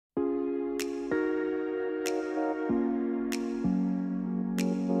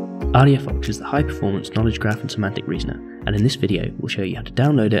RDFox is the high-performance knowledge graph and semantic reasoner, and in this video we'll show you how to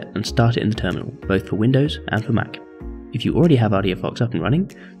download it and start it in the terminal, both for Windows and for Mac. If you already have RDFox up and running,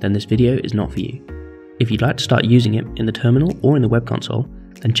 then this video is not for you. If you'd like to start using it in the terminal or in the web console,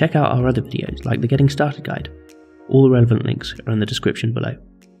 then check out our other videos like the Getting Started guide. All the relevant links are in the description below.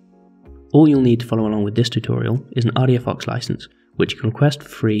 All you'll need to follow along with this tutorial is an RDFox license, which you can request for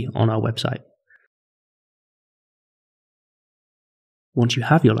free on our website. Once you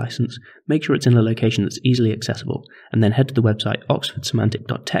have your license, make sure it's in a location that's easily accessible, and then head to the website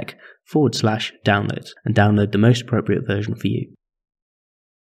oxfordsemantic.tech/downloads and download the most appropriate version for you.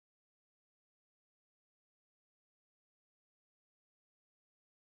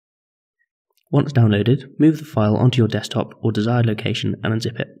 Once downloaded, move the file onto your desktop or desired location and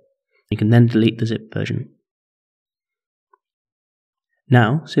unzip it. You can then delete the zip version.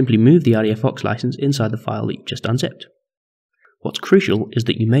 Now, simply move the RDFox license inside the file that you've just unzipped. What's crucial is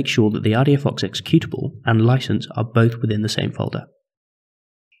that you make sure that the RDFox executable and license are both within the same folder.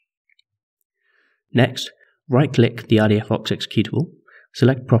 Next, right-click the RDFox executable,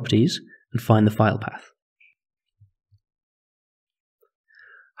 select Properties, and find the file path.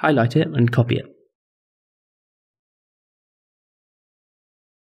 Highlight it and copy it.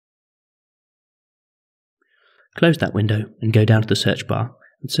 Close that window and go down to the search bar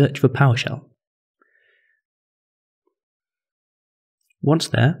and search for PowerShell. Once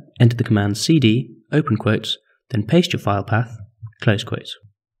there, enter the command cd, open quotes, then paste your file path, close quotes.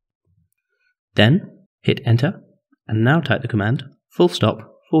 Then, hit enter, and now type the command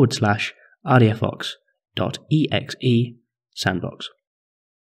 /RDFox.exe sandbox.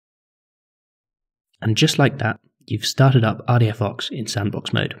 And just like that, you've started up RDFox in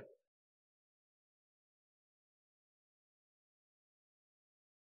sandbox mode.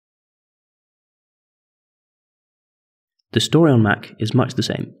 The story on Mac is much the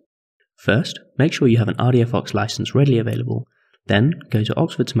same. First, make sure you have an RDFox license readily available, then go to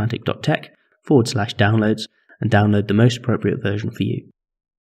oxfordsemantic.tech/downloads and download the most appropriate version for you.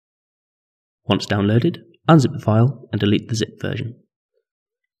 Once downloaded, unzip the file and delete the zip version.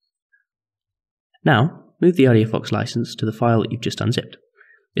 Now, move the RDFox license to the file that you've just unzipped.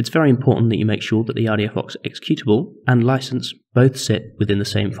 It's very important that you make sure that the RDFox executable and license both sit within the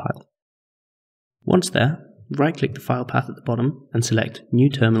same file. Once there, right-click the file path at the bottom and select New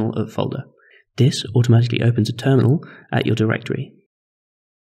Terminal at Folder. This automatically opens a terminal at your directory.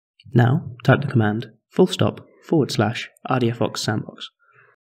 Now, type the command /RDFox sandbox.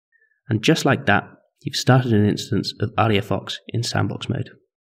 And just like that, you've started an instance of RDFox in sandbox mode.